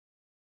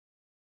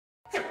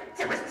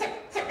Tip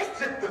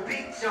the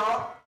beat,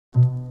 y'all.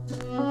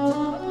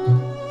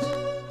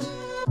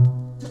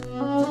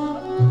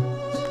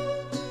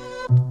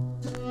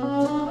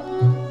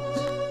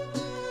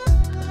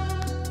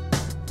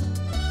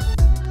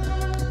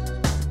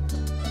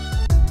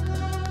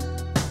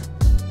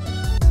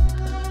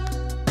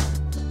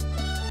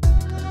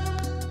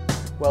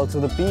 Well, To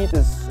The Beat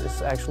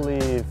is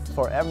actually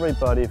for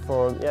everybody.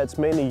 It's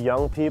mainly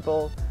young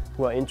people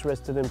who are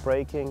interested in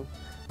breaking,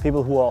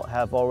 people who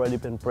have already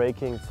been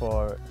breaking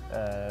for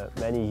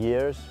many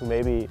years, who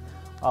maybe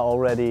are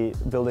already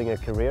building a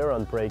career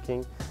on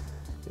breaking.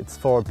 It's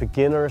for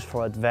beginners,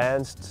 for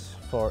advanced,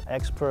 for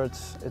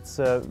experts. It's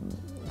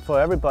for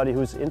everybody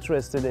who's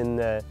interested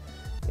in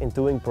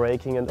doing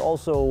breaking and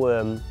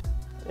also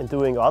in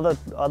doing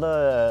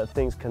other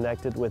things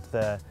connected with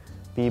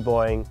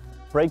b-boying.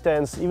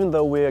 Breakdance, even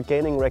though we're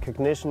gaining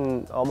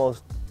recognition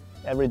almost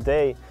every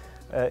day,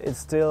 it's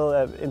still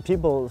in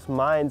people's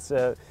minds.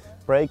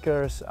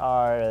 Breakers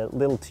are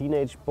little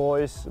teenage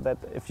boys that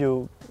if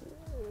you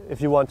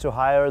want to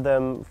hire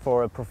them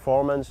for a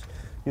performance,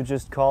 you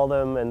just call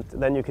them and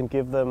then you can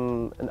give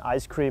them an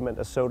ice cream and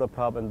a soda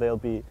pop and they'll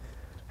be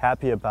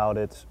happy about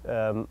it.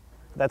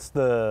 That's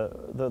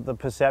the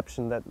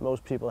perception that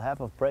most people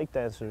have of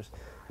breakdancers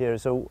here.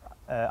 So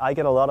I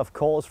get a lot of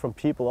calls from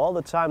people all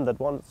the time that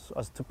want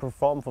us to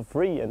perform for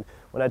free, and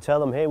when I tell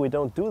them, hey, we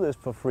don't do this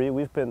for free,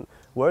 we've been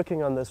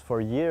working on this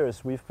for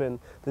years,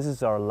 this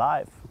is our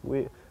life,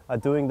 we are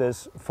doing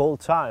this full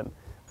time.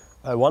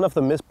 One of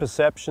the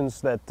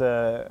misperceptions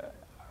that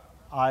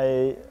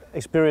I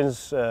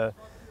experience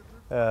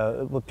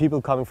with people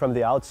coming from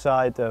the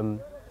outside,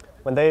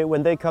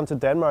 when they come to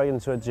Denmark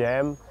into a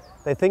jam,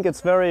 they think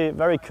it's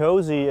very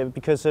cozy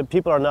because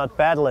people are not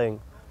battling,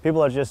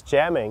 people are just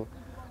jamming.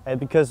 And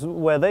because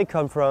where they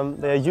come from,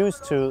 they're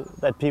used to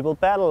that people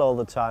battle all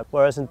the time.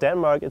 Whereas in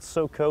Denmark, it's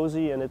so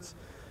cozy and it's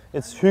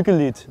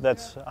hyggeligt,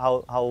 that's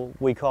how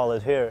we call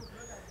it here.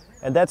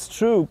 And that's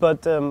true,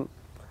 but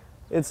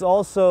it's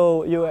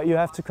also, you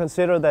have to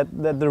consider that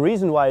the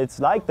reason why it's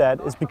like that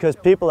is because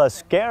people are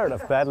scared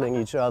of battling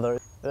each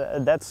other.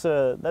 That's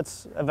a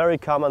very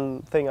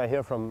common thing I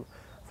hear from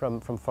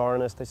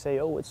foreigners. They say,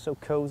 oh, it's so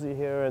cozy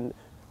here and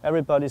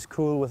everybody's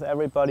cool with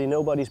everybody,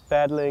 nobody's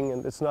battling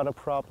and it's not a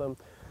problem.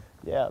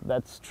 Yeah,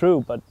 that's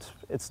true, but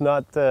it's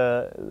not,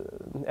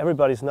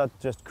 everybody's not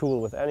just cool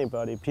with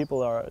anybody.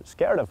 People are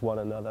scared of one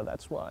another,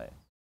 that's why.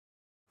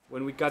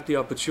 When we got the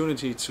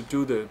opportunity to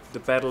do the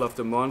Battle of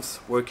the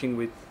Month, working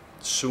with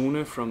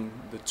Sune from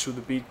the To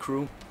The Beat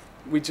crew,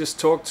 we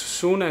just talked to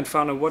Sune and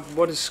found out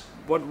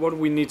what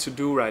we need to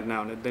do right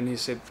now. And then he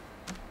said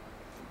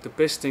the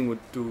best thing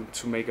would do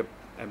to make a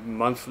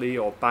monthly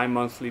or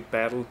bi-monthly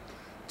battle,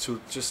 to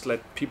just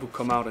let people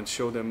come out and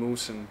show their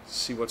moves and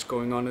see what's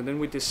going on. And then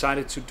we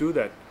decided to do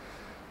that.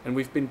 And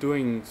we've been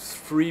doing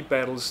 3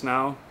 battles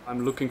now.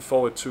 I'm looking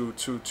forward to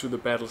the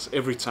battles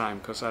every time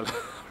because I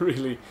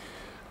really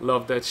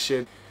love that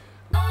shit.